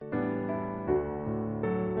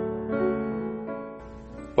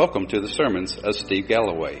Welcome to the sermons of Steve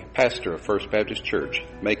Galloway, pastor of First Baptist Church,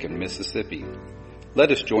 Macon, Mississippi. Let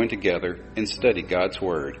us join together and study God's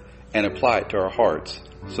Word and apply it to our hearts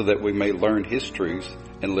so that we may learn His truths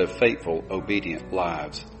and live faithful, obedient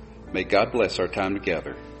lives. May God bless our time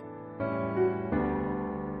together.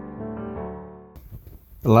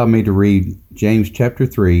 Allow me to read James chapter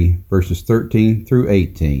 3, verses 13 through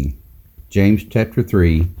 18. James chapter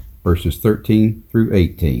 3, verses 13 through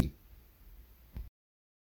 18.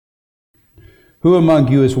 Who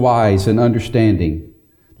among you is wise and understanding?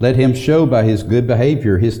 Let him show by his good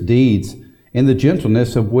behavior his deeds in the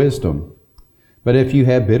gentleness of wisdom. But if you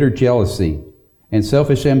have bitter jealousy and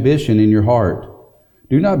selfish ambition in your heart,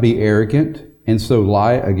 do not be arrogant and so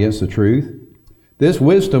lie against the truth. This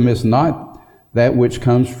wisdom is not that which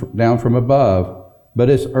comes down from above, but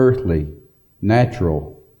is earthly,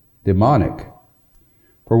 natural, demonic.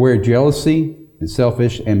 For where jealousy and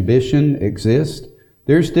selfish ambition exist,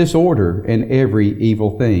 there's disorder in every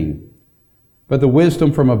evil thing. But the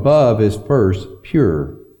wisdom from above is first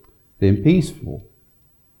pure, then peaceful,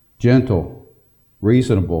 gentle,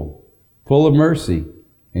 reasonable, full of mercy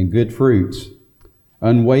and good fruits,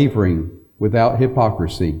 unwavering, without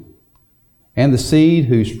hypocrisy. And the seed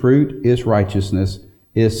whose fruit is righteousness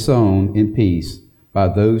is sown in peace by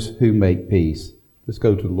those who make peace. Let's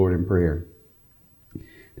go to the Lord in prayer.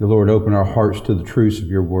 Dear Lord, open our hearts to the truths of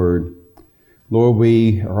your word. Lord,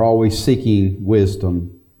 we are always seeking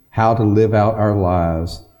wisdom, how to live out our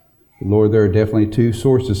lives. Lord, there are definitely two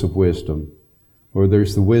sources of wisdom. Lord,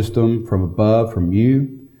 there's the wisdom from above, from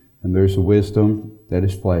you, and there's the wisdom that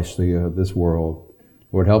is fleshly of this world.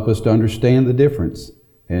 Lord, help us to understand the difference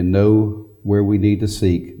and know where we need to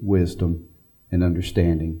seek wisdom and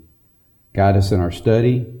understanding. Guide us in our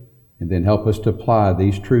study, and then help us to apply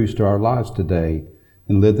these truths to our lives today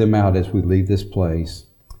and live them out as we leave this place.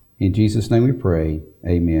 In Jesus' name we pray,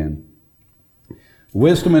 amen.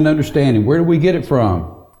 Wisdom and understanding, where do we get it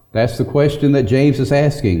from? That's the question that James is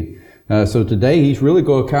asking. So today he's really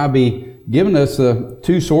going to kind of be giving us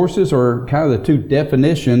two sources, or kind of the two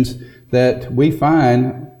definitions that we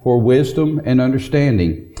find for wisdom and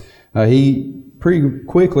understanding. He pretty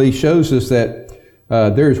quickly shows us that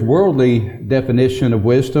there's worldly definition of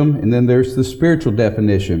wisdom, and then there's the spiritual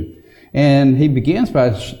definition. And he begins by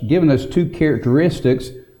giving us two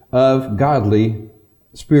characteristics of godly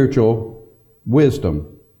spiritual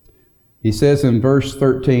wisdom. He says in verse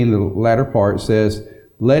 13, the latter part says,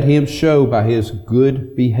 let him show by his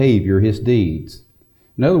good behavior his deeds.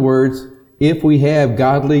 In other words, if we have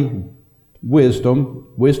godly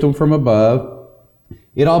wisdom from above,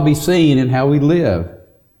 it ought to be seen in how we live.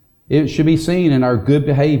 It should be seen in our good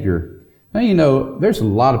behavior. Now, you know, there's a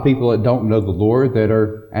lot of people that don't know the Lord that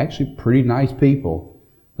are actually pretty nice people.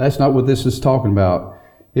 That's not what this is talking about.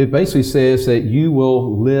 It basically says that you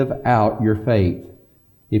will live out your faith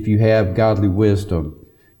if you have godly wisdom.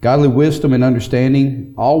 Godly wisdom and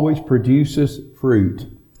understanding always produces fruit.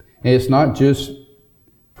 And it's not just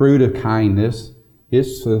fruit of kindness.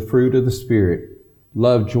 It's the fruit of the Spirit.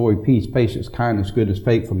 Love, joy, peace, patience, kindness, goodness,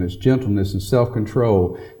 faithfulness, gentleness, and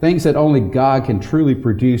self-control. Things that only God can truly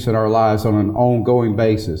produce in our lives on an ongoing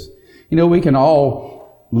basis. You know, we can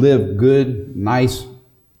all live good, nice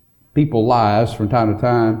people lives from time to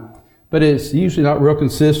time, but it's usually not real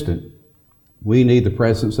consistent. We need the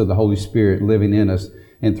presence of the Holy Spirit living in us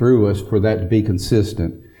and through us for that to be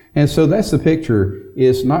consistent. And so that's the picture.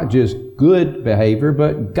 It's not just good behavior,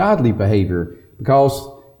 but godly behavior. Because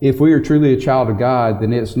if we are truly a child of God,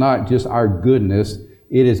 then it's not just our goodness.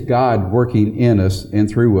 It is God working in us and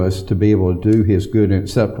through us to be able to do His good and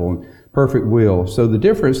acceptable and perfect will. So the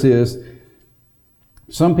difference is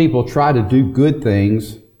some people try to do good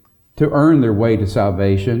things to earn their way to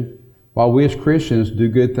salvation, while we as Christians do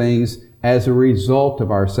good things as a result of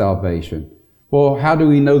our salvation. Well, how do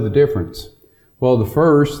we know the difference? Well,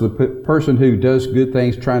 the person who does good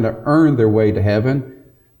things trying to earn their way to heaven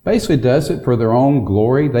basically does it for their own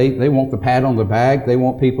glory. They want the pat on the back. They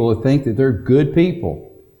want people to think that they're good people.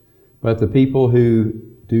 But the people who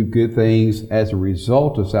do good things as a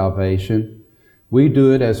result of salvation, we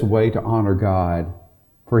do it as a way to honor God,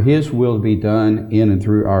 for His will to be done in and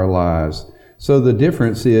through our lives. So the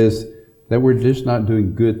difference is that we're just not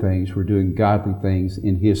doing good things, we're doing godly things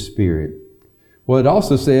in His Spirit. Well, it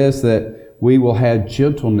also says that we will have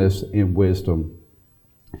gentleness and wisdom.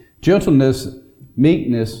 Gentleness,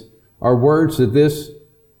 meekness are words that this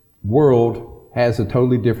world has a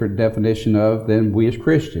totally different definition of than we as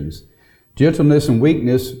Christians. Gentleness and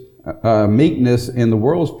meekness in the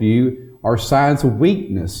world's view are signs of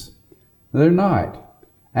weakness. They're not.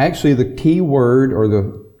 Actually, the key word or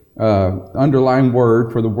the underlying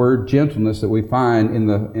word for the word gentleness that we find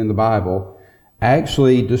in the Bible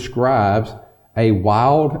actually describes a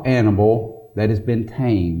wild animal that has been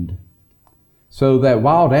tamed. So that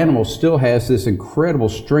wild animal still has this incredible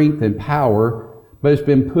strength and power, but it's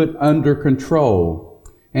been put under control.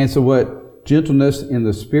 And so what gentleness in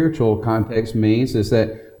the spiritual context means is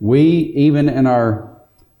that we, even in our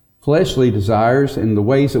fleshly desires and the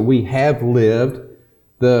ways that we have lived,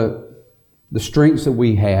 the strengths that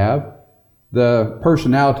we have, the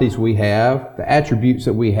personalities we have, the attributes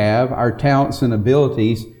that we have, our talents and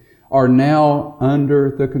abilities are now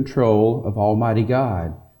under the control of Almighty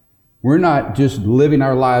God. We're not just living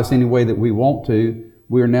our lives any way that we want to.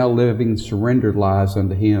 We are now living surrendered lives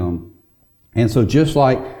unto Him. And so just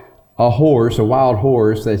like a horse, a wild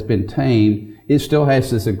horse that's been tamed, it still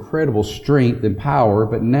has this incredible strength and power,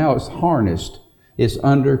 but now it's harnessed. It's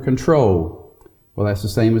under control. Well, that's the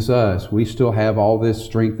same as us. We still have all this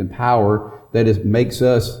strength and power that makes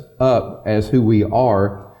us up as who we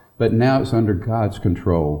are, but now it's under God's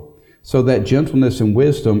control. So that gentleness and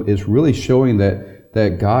wisdom is really showing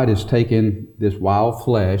that God has taken this wild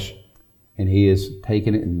flesh and He has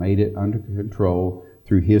taken it and made it under control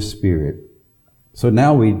through His Spirit. So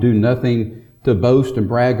now we do nothing to boast and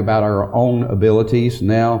brag about our own abilities.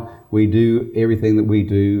 Now we do everything that we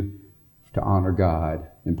do to honor God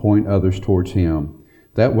and point others towards Him.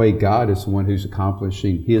 That way God is the one who's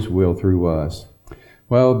accomplishing His will through us.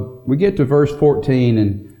 Well, we get to verse 14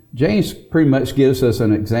 and James pretty much gives us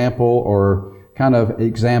an example or kind of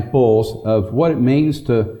examples of what it means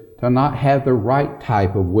to not have the right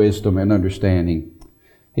type of wisdom and understanding.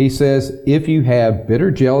 He says, if you have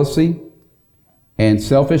bitter jealousy and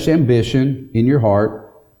selfish ambition in your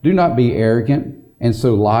heart, do not be arrogant and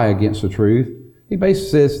so lie against the truth. He basically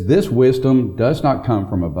says this wisdom does not come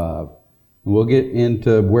from above. And we'll get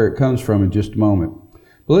into where it comes from in just a moment.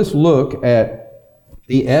 But let's look at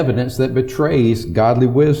the evidence that betrays godly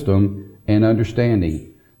wisdom and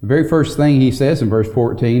understanding. The very first thing he says in verse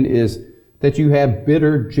 14 is that you have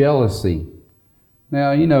bitter jealousy.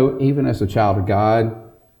 Now, even as a child of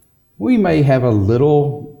God, we may have a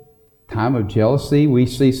little time of jealousy. We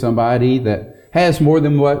see somebody that has more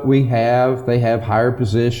than what we have. They have higher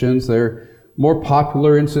positions. They're more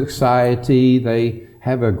popular in society. They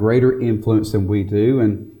have a greater influence than we do.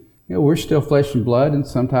 And, we're still flesh and blood, and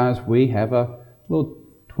sometimes we have a little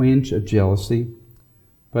twinge of jealousy.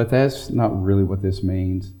 But that's not really what this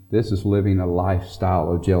means. This is living a lifestyle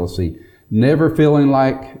of jealousy. Never feeling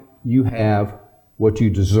like you have what you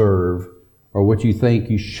deserve or what you think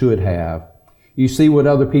you should have. You see what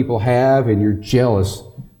other people have and you're jealous.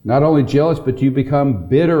 Not only jealous, but you become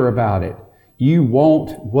bitter about it. You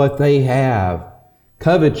want what they have.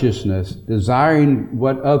 Covetousness, desiring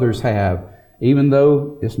what others have, even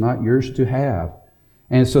though it's not yours to have.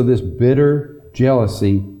 And so this bitter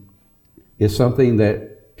jealousy is something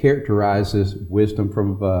that characterizes wisdom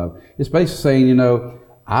from above. It's basically saying,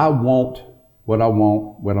 I want what I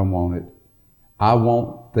want when I want it. I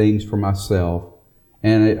want things for myself,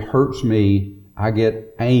 and it hurts me. I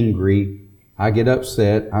get angry. I get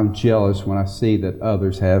upset. I'm jealous when I see that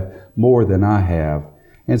others have more than I have.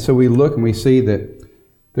 And so we look and we see that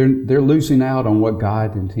they're losing out on what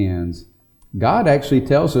God intends. God actually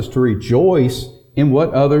tells us to rejoice in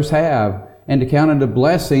what others have and to count it a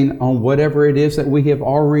blessing on whatever it is that we have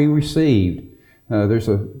already received. There's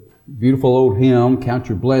a beautiful old hymn, count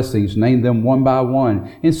your blessings, name them one by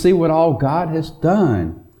one, and see what all God has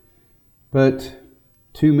done. But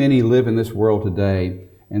too many live in this world today,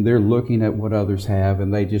 and they're looking at what others have,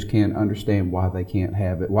 and they just can't understand why they can't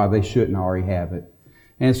have it, why they shouldn't already have it.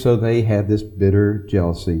 And so they have this bitter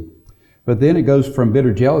jealousy. But then it goes from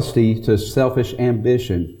bitter jealousy to selfish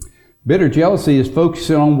ambition. Bitter jealousy is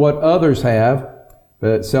focusing on what others have,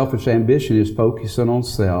 but selfish ambition is focusing on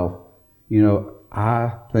self.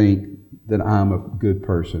 I think that I'm a good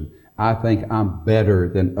person. I think I'm better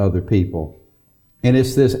than other people. And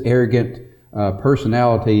it's this arrogant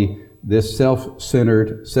personality, this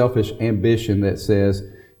self-centered, selfish ambition that says,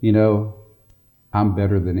 I'm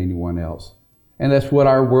better than anyone else. And that's what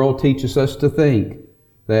our world teaches us to think,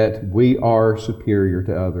 that we are superior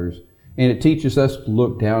to others. And it teaches us to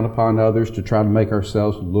look down upon others, to try to make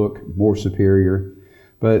ourselves look more superior.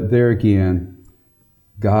 But there again,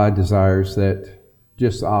 God desires that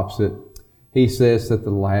just the opposite. He says that the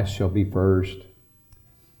last shall be first.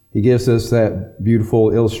 He gives us that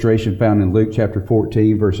beautiful illustration found in Luke chapter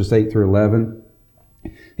 14, verses 8 through 11.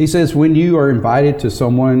 He says, when you are invited to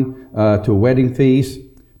someone to a wedding feast,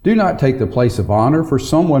 do not take the place of honor, for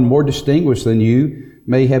someone more distinguished than you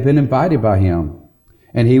may have been invited by him.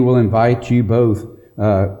 And he will invite you both,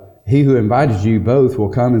 he who invited you both will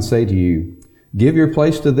come and say to you, give your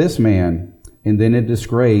place to this man, and then in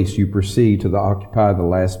disgrace you proceed to occupy the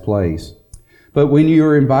last place. But when you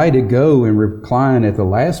are invited, go and recline at the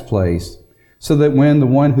last place, so that when the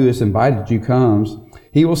one who has invited you comes,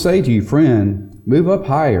 he will say to you, friend, move up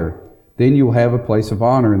higher. Then you will have a place of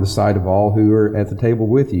honor in the sight of all who are at the table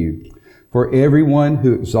with you. For everyone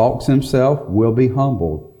who exalts himself will be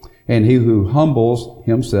humbled, and he who humbles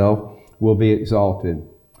himself will be exalted.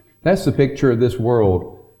 That's the picture of this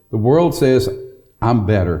world. The world says, I'm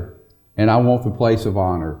better, and I want the place of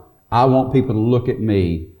honor. I want people to look at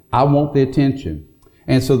me. I want the attention.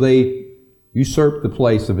 And so they usurp the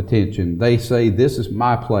place of attention. They say, this is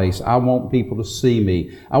my place. I want people to see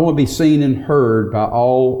me. I want to be seen and heard by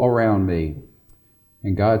all around me.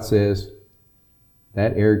 And God says,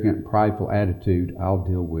 that arrogant, prideful attitude I'll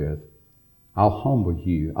deal with. I'll humble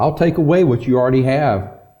you. I'll take away what you already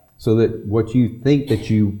have, so that what you think that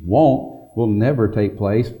you want will never take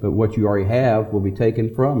place, but what you already have will be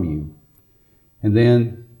taken from you. And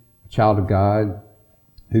then a child of God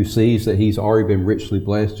who sees that he's already been richly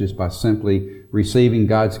blessed just by simply receiving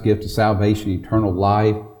God's gift of salvation, eternal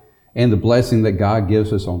life, and the blessing that God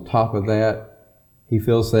gives us on top of that, he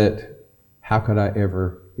feels that, how could I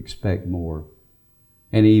ever expect more?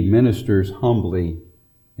 And he ministers humbly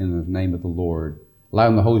in the name of the Lord,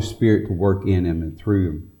 allowing the Holy Spirit to work in him and through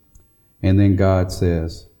him. And then God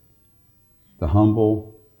says, the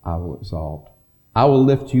humble I will exalt. I will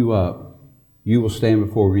lift you up. You will stand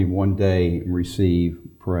before me one day and receive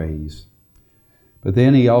praise. But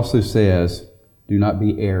then he also says, do not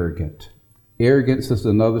be arrogant. Arrogance is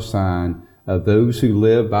another sign of those who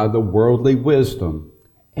live by the worldly wisdom.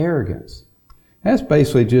 Arrogance. That's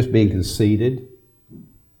basically just being conceited.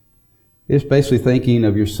 It's basically thinking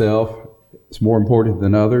of yourself as more important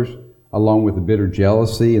than others, along with the bitter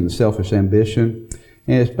jealousy and the selfish ambition.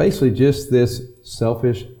 And it's basically just this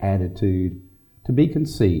selfish attitude to be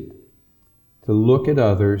conceit, to look at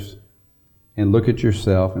others and look at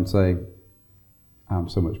yourself and say, I'm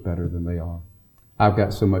so much better than they are. I've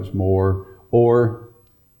got so much more. Or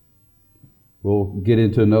we'll get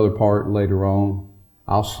into another part later on.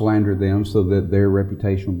 I'll slander them so that their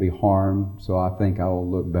reputation will be harmed, so I think I will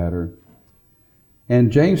look better.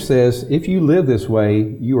 And James says, if you live this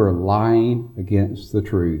way, you are lying against the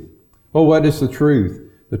truth. Well, what is the truth?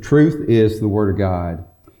 The truth is the Word of God.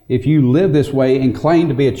 If you live this way and claim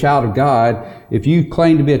to be a child of God, if you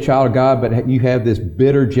claim to be a child of God, but you have this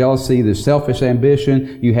bitter jealousy, this selfish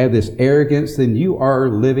ambition, you have this arrogance, then you are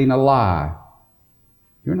living a lie.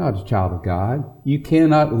 You're not a child of God. You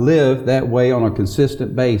cannot live that way on a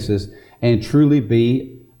consistent basis and truly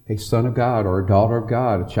be a son of God or a daughter of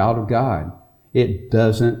God, a child of God. It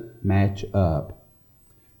doesn't match up.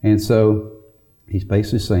 And so he's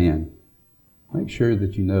basically saying, make sure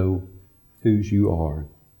that you know whose you are.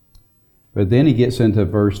 But then he gets into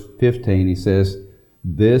verse 15. He says,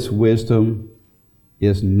 this wisdom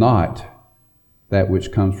is not that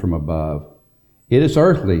which comes from above. It is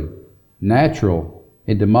earthly, natural,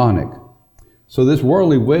 and demonic. So this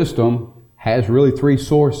worldly wisdom has really three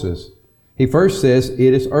sources. He first says it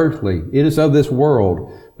is earthly. It is of this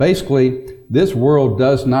world. Basically, this world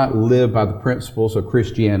does not live by the principles of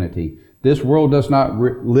Christianity. This world does not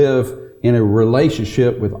live in a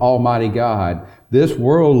relationship with Almighty God. This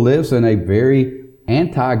world lives in a very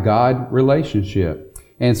anti-God relationship.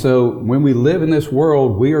 And so when we live in this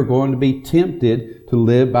world, we are going to be tempted to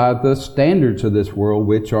live by the standards of this world,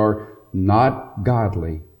 which are not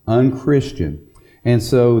godly, unchristian. And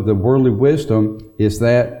so the worldly wisdom is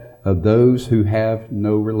that of those who have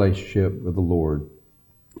no relationship with the Lord.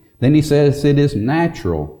 Then he says it is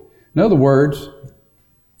natural. In other words,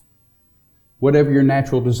 whatever your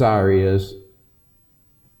natural desire is,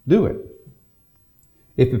 do it.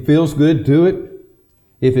 If it feels good, do it.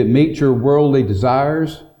 If it meets your worldly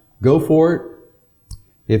desires, go for it.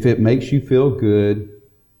 If it makes you feel good,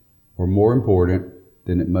 or more important,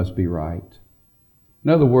 then it must be right.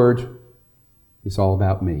 In other words, it's all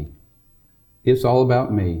about me. It's all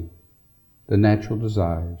about me, the natural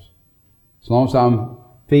desires. As long as I'm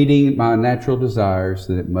feeding my natural desires,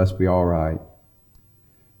 then it must be all right.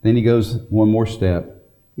 Then he goes one more step.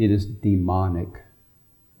 It is demonic.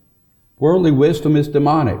 Worldly wisdom is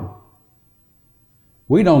demonic.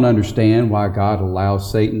 We don't understand why God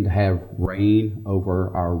allows Satan to have reign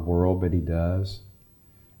over our world, but he does.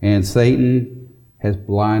 And Satan has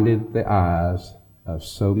blinded the eyes of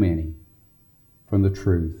so many from the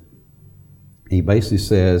truth. He basically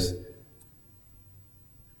says,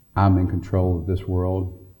 I'm in control of this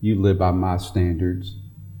world. You live by my standards.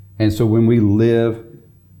 And so when we live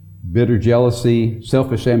bitter jealousy,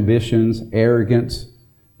 selfish ambitions, arrogance,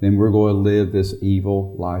 then we're going to live this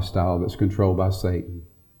evil lifestyle that's controlled by Satan.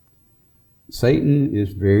 Satan is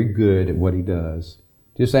very good at what he does.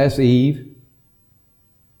 Just ask Eve.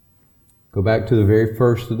 Go back to the very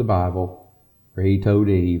first of the Bible where he told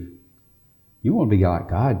Eve, you want to be like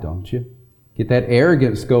God, don't you? Get that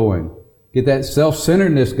arrogance going. Get that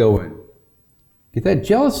self-centeredness going. Get that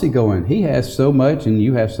jealousy going. He has so much and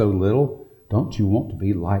you have so little. Don't you want to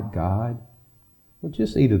be like God? Well,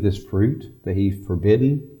 just eat of this fruit that he's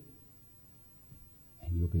forbidden,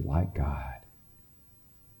 and you'll be like God.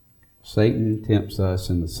 Satan tempts us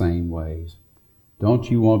in the same ways.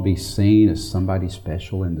 Don't you want to be seen as somebody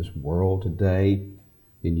special in this world today?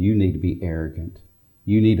 Then you need to be arrogant.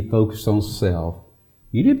 You need to focus on self.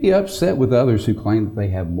 You need to be upset with others who claim that they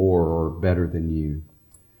have more or better than you.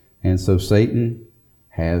 And so Satan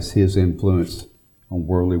has his influence on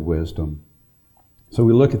worldly wisdom. So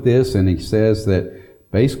we look at this, and he says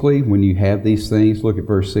that basically when you have these things, look at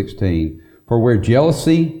verse 16. For where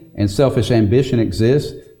jealousy and selfish ambition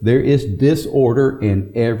exist, there is disorder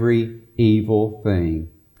in every evil thing.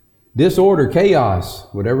 Disorder, chaos,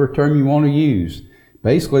 whatever term you want to use.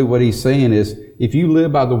 Basically what he's saying is, if you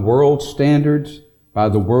live by the world's standards, by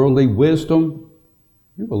the worldly wisdom,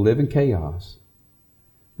 you will live in chaos.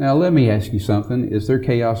 Now let me ask you something. Is there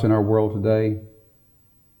chaos in our world today?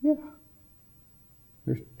 Yeah.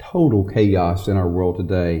 There's total chaos in our world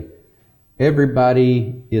today.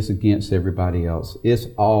 Everybody is against everybody else. It's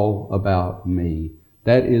all about me.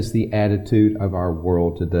 That is the attitude of our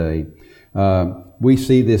world today. We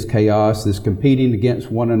see this chaos, this competing against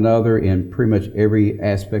one another in pretty much every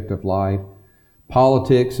aspect of life.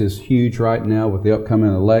 Politics is huge right now with the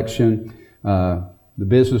upcoming election. The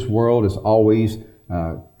business world is always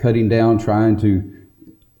cutting down, trying to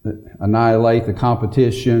annihilate the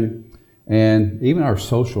competition. And even our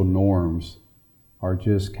social norms are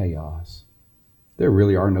just chaos. There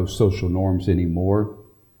really are no social norms anymore.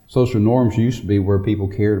 Social norms used to be where people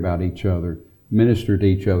cared about each other, ministered to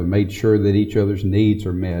each other, made sure that each other's needs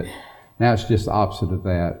are met. Now it's just the opposite of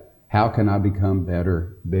that. How can I become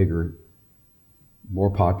better, bigger,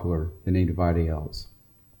 more popular than anybody else?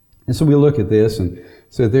 And so we look at this, and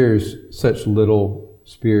so there's such little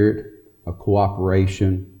spirit of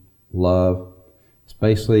cooperation, love. It's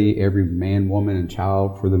basically every man, woman, and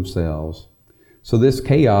child for themselves. So this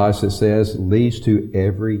chaos, it says, leads to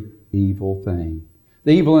every evil thing.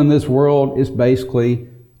 The evil in this world is basically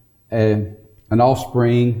an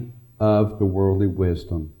offspring of the worldly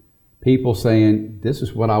wisdom. People saying, this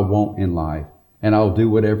is what I want in life, and I'll do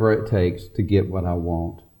whatever it takes to get what I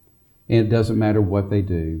want. And it doesn't matter what they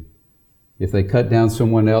do. If they cut down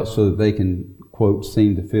someone else so that they can, quote,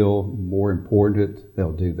 seem to feel more important,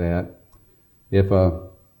 they'll do that. If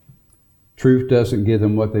truth doesn't give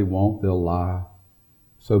them what they want, they'll lie.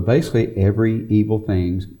 So basically every evil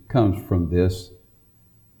thing comes from this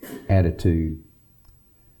attitude.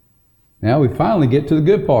 Now we finally get to the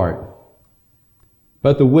good part.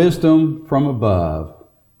 But the wisdom from above.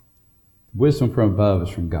 Wisdom from above is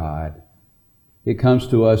from God. It comes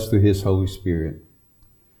to us through His Holy Spirit.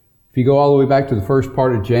 If you go all the way back to the first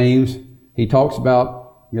part of James, he talks about,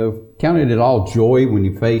 counting it all joy when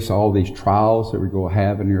you face all these trials that we're going to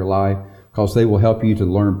have in your life, because they will help you to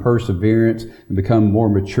learn perseverance and become more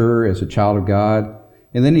mature as a child of God.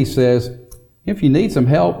 And then he says, if you need some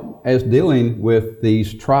help as dealing with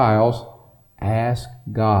these trials, ask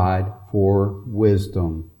God for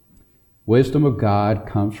wisdom. Wisdom of God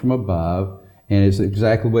comes from above, and it's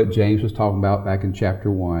exactly what James was talking about back in chapter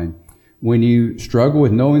 1. When you struggle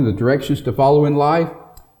with knowing the directions to follow in life,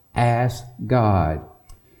 ask God.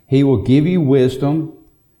 He will give you wisdom.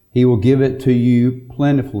 He will give it to you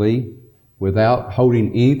plentifully without holding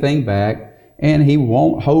anything back, and He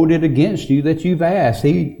won't hold it against you that you've asked.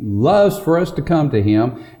 He loves for us to come to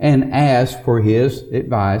Him and ask for His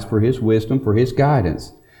advice, for His wisdom, for His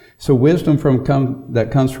guidance. So wisdom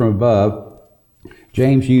that comes from above,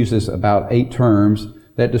 James uses about 8 terms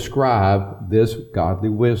that describe this godly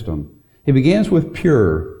wisdom. He begins with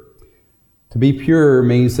pure. To be pure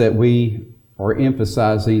means that we are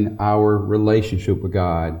emphasizing our relationship with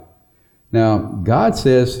God. Now, God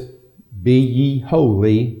says, be ye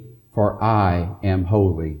holy, for I am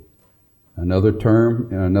holy. Another term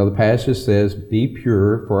in another passage says, be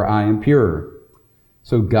pure, for I am pure.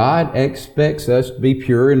 So God expects us to be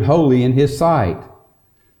pure and holy in His sight.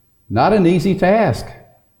 Not an easy task.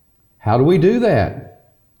 How do we do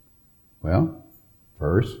that? Well,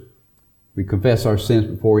 first, we confess our sins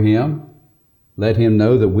before Him. Let Him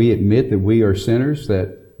know that we admit that we are sinners,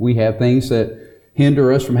 that we have things that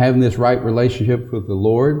hinder us from having this right relationship with the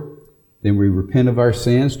Lord. Then we repent of our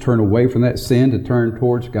sins, turn away from that sin to turn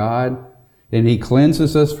towards God. And He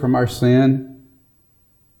cleanses us from our sin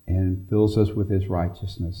and fills us with His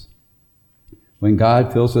righteousness. When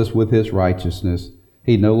God fills us with His righteousness,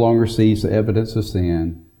 He no longer sees the evidence of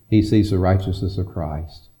sin. He sees the righteousness of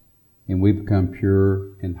Christ. And we become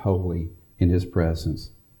pure and holy in His presence.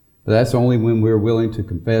 But that's only when we're willing to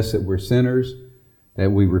confess that we're sinners,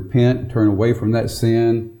 that we repent, turn away from that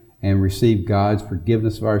sin, and receive God's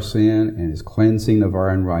forgiveness of our sin and His cleansing of our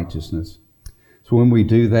unrighteousness. So when we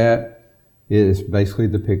do that, it is basically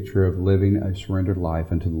the picture of living a surrendered life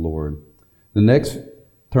unto the Lord. The next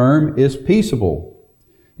term is peaceable.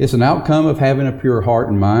 It's an outcome of having a pure heart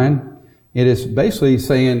and mind. It is basically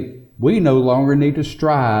saying we no longer need to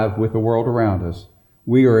strive with the world around us.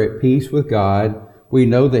 We are at peace with God. We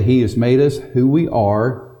know that He has made us who we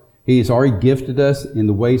are. He has already gifted us in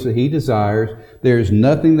the ways that He desires. There is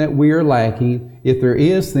nothing that we are lacking. If there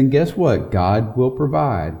is, then guess what? God will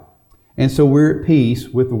provide. And so we're at peace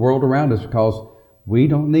with the world around us because we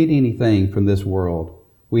don't need anything from this world.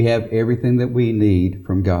 We have everything that we need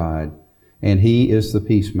from God. And He is the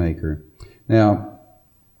peacemaker. Now,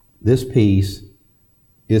 this peace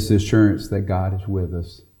is the assurance that God is with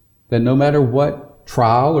us. That no matter what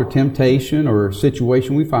trial or temptation or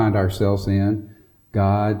situation we find ourselves in,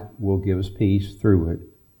 God will give us peace through it.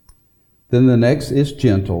 Then the next is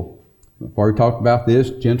gentle. I've already talked about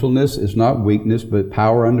this. Gentleness is not weakness, but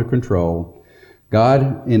power under control.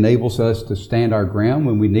 God enables us to stand our ground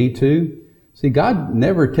when we need to. See, God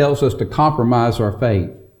never tells us to compromise our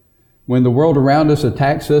faith. When the world around us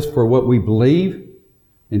attacks us for what we believe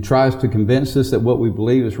and tries to convince us that what we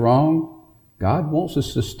believe is wrong, God wants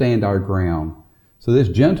us to stand our ground. So this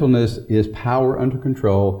gentleness is power under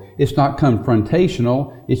control. It's not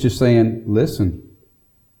confrontational. It's just saying, listen,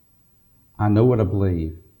 I know what I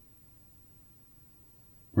believe.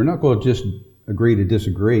 We're not going to just agree to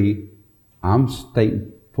disagree. I'm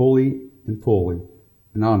stating fully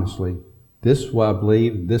and honestly, this is what I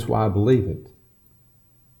believe, this is why I believe it.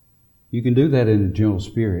 You can do that in a gentle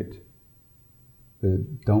spirit,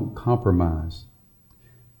 but don't compromise.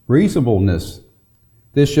 Reasonableness.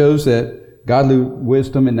 This shows that godly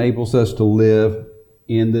wisdom enables us to live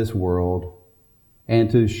in this world and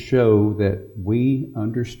to show that we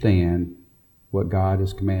understand what God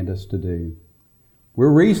has commanded us to do.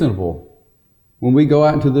 We're reasonable. When we go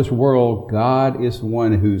out into this world, God is the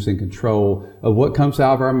one who's in control of what comes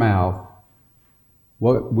out of our mouth,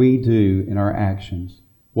 what we do in our actions,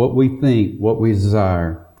 what we think, what we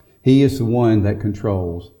desire. He is the one that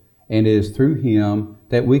controls. And it is through Him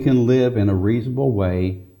that we can live in a reasonable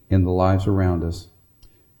way in the lives around us.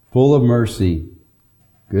 Full of mercy.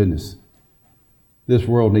 Goodness. This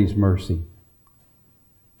world needs mercy.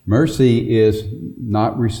 Mercy is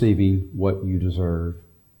not receiving what you deserve.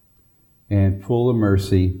 And full of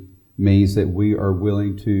mercy means that we are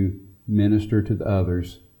willing to minister to the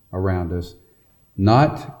others around us.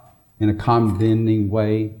 Not in a condemning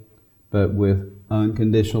way, but with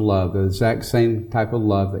unconditional love. The exact same type of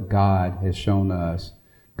love that God has shown us.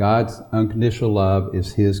 God's unconditional love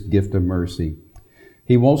is His gift of mercy.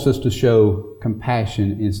 He wants us to show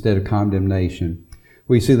compassion instead of condemnation.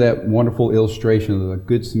 We see that wonderful illustration of the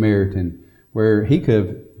Good Samaritan, where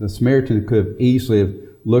the Samaritan could have easily have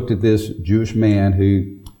looked at this Jewish man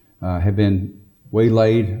who had been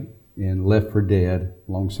waylaid and left for dead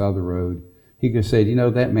alongside the road. He could have said,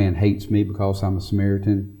 that man hates me because I'm a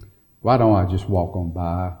Samaritan. Why don't I just walk on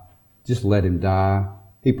by? Just let him die.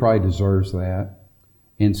 He probably deserves that.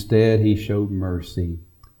 Instead, he showed mercy.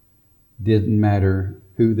 Didn't matter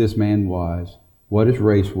who this man was, what his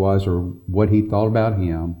race was, or what he thought about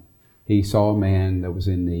him. He saw a man that was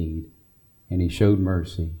in need, and he showed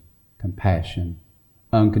mercy, compassion,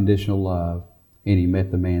 unconditional love, and he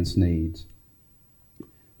met the man's needs.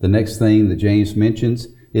 The next thing that James mentions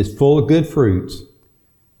is full of good fruits.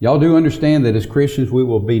 Y'all do understand that as Christians we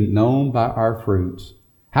will be known by our fruits.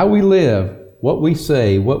 How we live, what we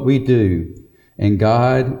say, what we do. And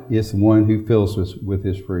God is the one who fills us with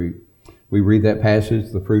His fruit. We read that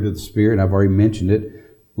passage, the fruit of the Spirit, and I've already mentioned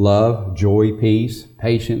it. Love, joy, peace,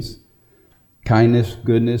 patience, kindness,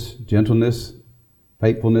 goodness, gentleness,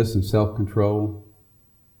 faithfulness, and self-control.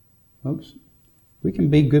 Folks, we can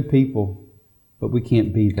be good people, but we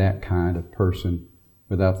can't be that kind of person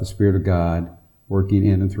without the Spirit of God working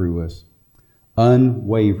in and through us.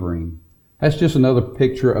 Unwavering. That's just another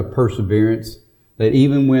picture of perseverance, that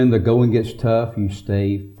even when the going gets tough, you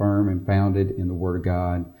stay firm and founded in the Word of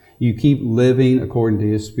God. You keep living according to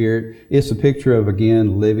His Spirit. It's a picture of,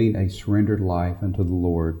 again, living a surrendered life unto the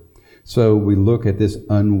Lord. So we look at this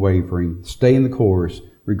unwavering. Stay in the course,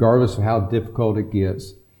 regardless of how difficult it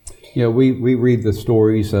gets. We read the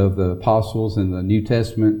stories of the apostles in the New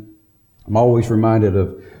Testament, I'm always reminded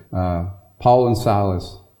of Paul and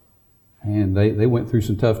Silas. And they went through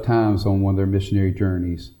some tough times on one of their missionary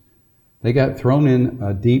journeys. They got thrown in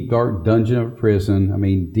a deep, dark dungeon of a prison. I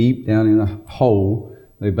mean, deep down in a hole.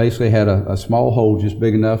 They basically had a small hole just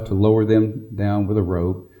big enough to lower them down with a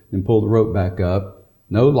rope, then pull the rope back up.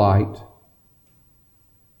 No light,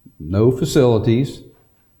 no facilities,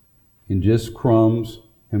 and just crumbs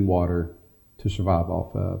and water to survive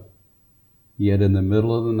off of. Yet in the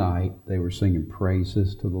middle of the night, they were singing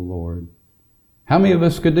praises to the Lord. How many of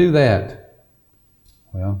us could do that?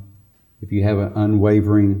 Well, if you have an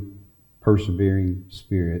unwavering, persevering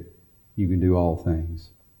spirit, you can do all things.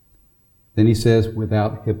 Then he says,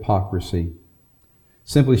 without hypocrisy.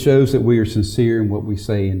 Simply shows that we are sincere in what we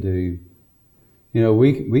say and do. You know,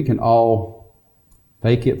 we can all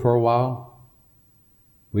fake it for a while.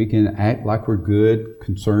 We can act like we're good,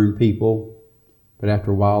 concerned people. But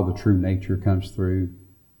after a while, the true nature comes through.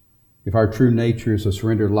 If our true nature is a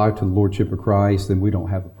surrendered life to the Lordship of Christ, then we don't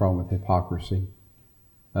have a problem with hypocrisy,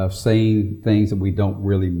 of saying things that we don't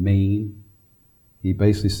really mean. He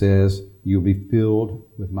basically says, you'll be filled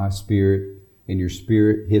with my Spirit, and your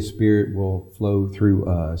Spirit, His Spirit will flow through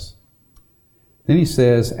us. Then he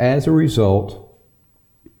says, as a result,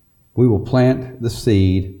 we will plant the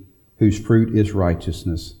seed whose fruit is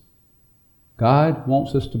righteousness. God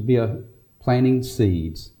wants us to be planting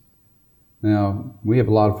seeds. Now, we have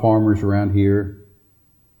a lot of farmers around here.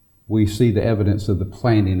 We see the evidence of the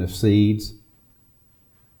planting of seeds.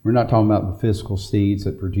 We're not talking about the physical seeds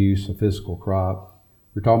that produce a physical crop.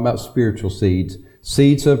 We're talking about spiritual seeds,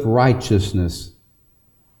 seeds of righteousness.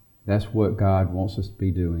 That's what God wants us to be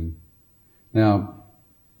doing. Now,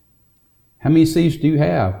 how many seeds do you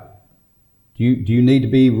have? Do you need to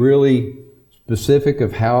be really specific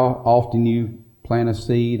of how often you plant a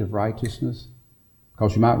seed of righteousness?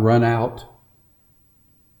 Because you might run out.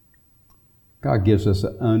 God gives us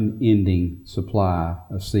an unending supply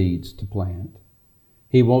of seeds to plant.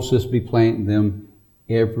 He wants us to be planting them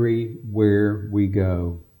everywhere we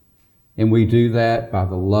go. And we do that by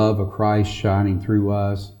the love of Christ shining through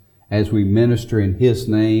us as we minister in His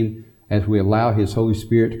name, as we allow His Holy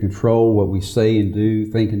Spirit to control what we say and do,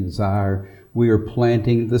 think and desire. We are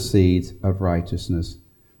planting the seeds of righteousness.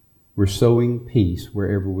 We're sowing peace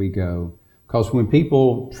wherever we go. Because when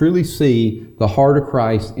people truly see the heart of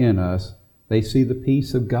Christ in us, they see the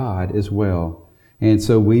peace of God as well. And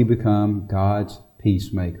so we become God's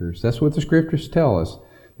peacemakers. That's what the Scriptures tell us,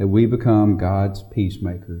 that we become God's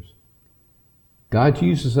peacemakers. God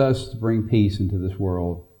uses us to bring peace into this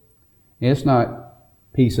world. And it's not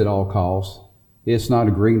peace at all costs. It's not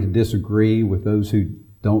agreeing to disagree with those who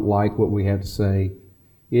don't like what we have to say.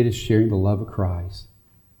 It is sharing the love of Christ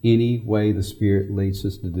any way the Spirit leads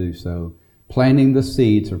us to do so. Planting the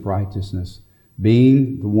seeds of righteousness,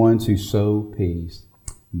 being the ones who sow peace.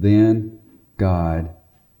 Then God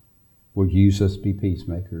will use us to be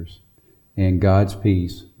peacemakers, and God's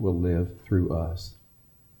peace will live through us.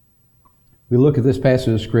 We look at this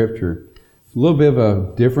passage of Scripture. It's a little bit of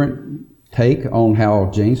a different take on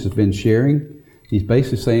how James has been sharing. He's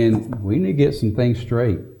basically saying we need to get some things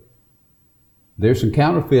straight. There's some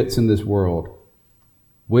counterfeits in this world.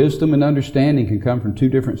 Wisdom and understanding can come from two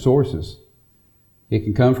different sources. It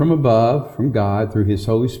can come from above, from God, through His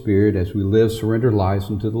Holy Spirit as we live surrendered lives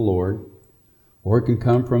unto the Lord. Or it can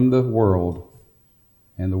come from the world.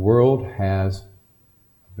 And the world has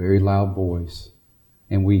a very loud voice.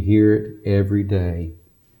 And we hear it every day.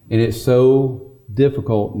 And it's so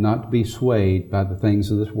difficult not to be swayed by the things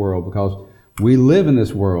of this world, because we live in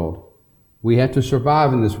this world. We have to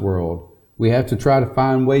survive in this world. We have to try to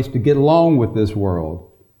find ways to get along with this world.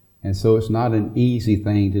 And so it's not an easy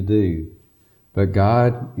thing to do. But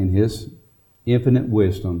God, in His infinite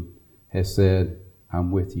wisdom, has said,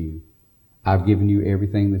 I'm with you. I've given you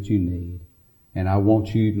everything that you need. And I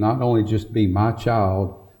want you not only just to be my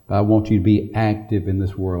child, but I want you to be active in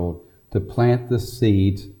this world, to plant the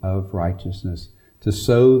seeds of righteousness, to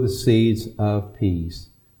sow the seeds of peace,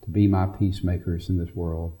 to be my peacemakers in this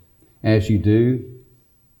world. As you do,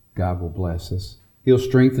 God will bless us. He'll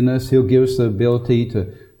strengthen us. He'll give us the ability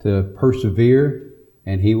to persevere.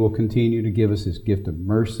 And He will continue to give us His gift of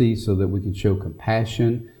mercy so that we can show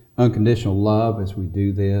compassion, unconditional love as we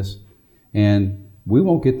do this. And we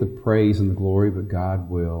won't get the praise and the glory, but God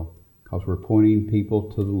will, because we're pointing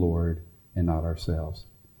people to the Lord and not ourselves.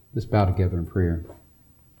 Let's bow together in prayer.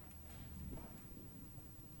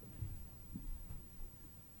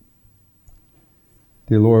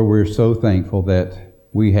 Dear Lord, we're so thankful that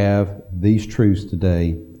we have these truths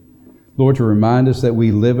today. Lord, to remind us that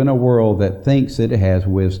we live in a world that thinks that it has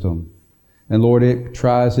wisdom. And Lord, it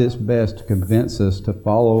tries its best to convince us to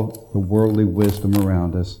follow the worldly wisdom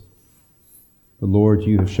around us. But Lord,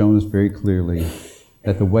 you have shown us very clearly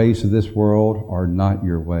that the ways of this world are not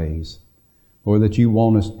your ways. Lord, that you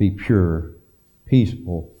want us to be pure,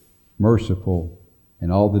 peaceful, merciful,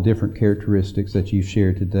 and all the different characteristics that you've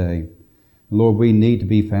shared today. Lord, we need to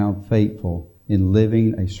be found faithful in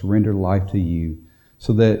living a surrendered life to you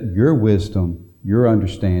so that your wisdom, your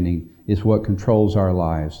understanding is what controls our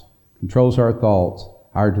lives, controls our thoughts,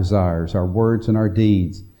 our desires, our words, and our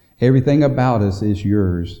deeds. Everything about us is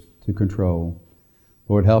yours to control.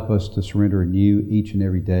 Lord, help us to surrender anew each and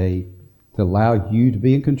every day, to allow you to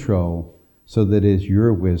be in control so that it is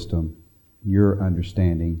your wisdom, your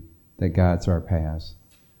understanding that guides our paths.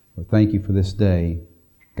 Lord, thank you for this day.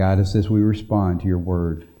 Guide us as we respond to your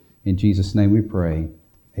word. In Jesus' name we pray.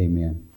 Amen.